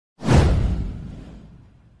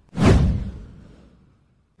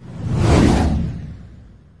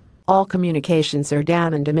All communications are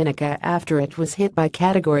down in Dominica after it was hit by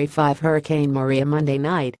Category 5 Hurricane Maria Monday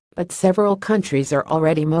night, but several countries are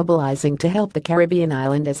already mobilizing to help the Caribbean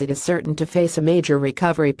island as it is certain to face a major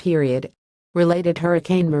recovery period. Related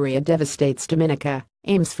Hurricane Maria devastates Dominica,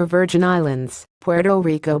 aims for Virgin Islands, Puerto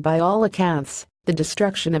Rico. By all accounts, the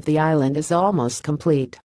destruction of the island is almost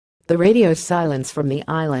complete. The radio silence from the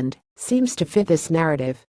island seems to fit this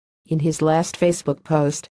narrative. In his last Facebook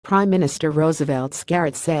post, Prime Minister Roosevelt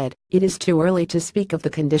Scarrett said, "It is too early to speak of the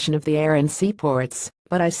condition of the air and seaports,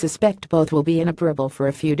 but I suspect both will be inoperable for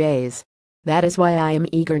a few days. That is why I am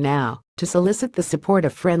eager now to solicit the support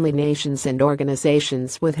of friendly nations and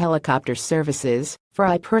organizations with helicopter services, for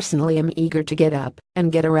I personally am eager to get up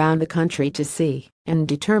and get around the country to see and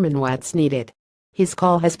determine what's needed." His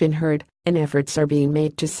call has been heard, and efforts are being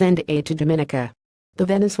made to send aid to Dominica. The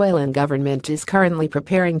Venezuelan government is currently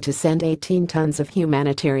preparing to send 18 tons of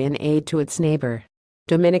humanitarian aid to its neighbor.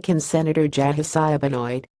 Dominican Senator Josiah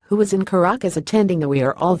Benoit, who was in Caracas attending the We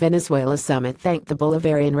Are All Venezuela summit, thanked the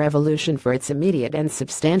Bolivarian Revolution for its immediate and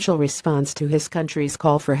substantial response to his country's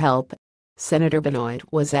call for help. Senator Benoit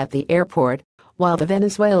was at the airport while the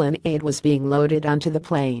Venezuelan aid was being loaded onto the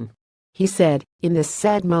plane. He said, "In this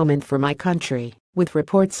sad moment for my country, with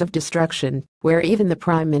reports of destruction, where even the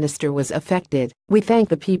Prime Minister was affected, we thank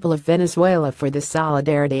the people of Venezuela for this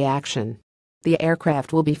solidarity action. The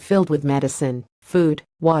aircraft will be filled with medicine, food,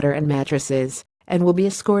 water and mattresses, and will be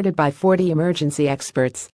escorted by 40 emergency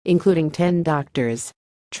experts, including 10 doctors."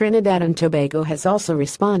 Trinidad and Tobago has also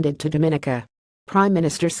responded to Dominica. Prime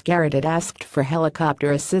Minister Scarrett had asked for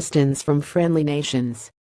helicopter assistance from friendly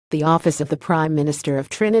nations. The Office of the Prime Minister of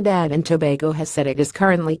Trinidad and Tobago has said it is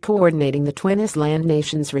currently coordinating the twin island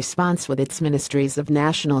nations' response with its Ministries of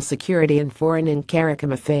National Security and Foreign and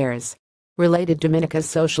CARICOM Affairs. Related Dominica's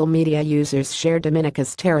social media users shared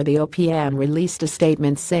Dominica's terror. The OPM released a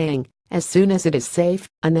statement saying, "As soon as it is safe,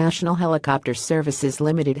 a National Helicopter Services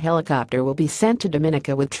Limited helicopter will be sent to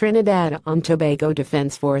Dominica with Trinidad and Tobago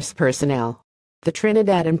Defense Force personnel." The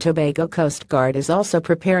Trinidad and Tobago Coast Guard is also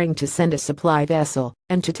preparing to send a supply vessel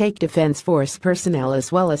and to take Defense Force personnel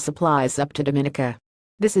as well as supplies up to Dominica.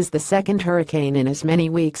 This is the second hurricane in as many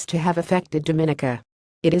weeks to have affected Dominica.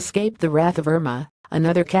 It escaped the wrath of Irma,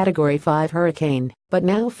 another Category 5 hurricane, but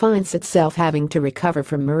now finds itself having to recover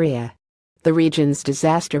from Maria. The region's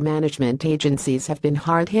disaster management agencies have been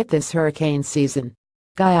hard hit this hurricane season.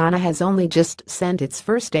 Guyana has only just sent its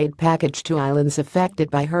first aid package to islands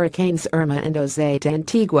affected by Hurricanes Irma and Jose to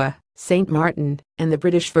Antigua, St. Martin, and the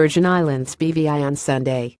British Virgin Islands BVI on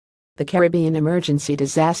Sunday. The Caribbean Emergency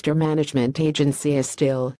Disaster Management Agency is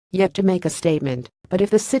still yet to make a statement, but if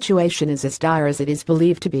the situation is as dire as it is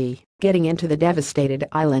believed to be, getting into the devastated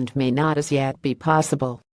island may not as yet be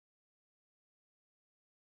possible.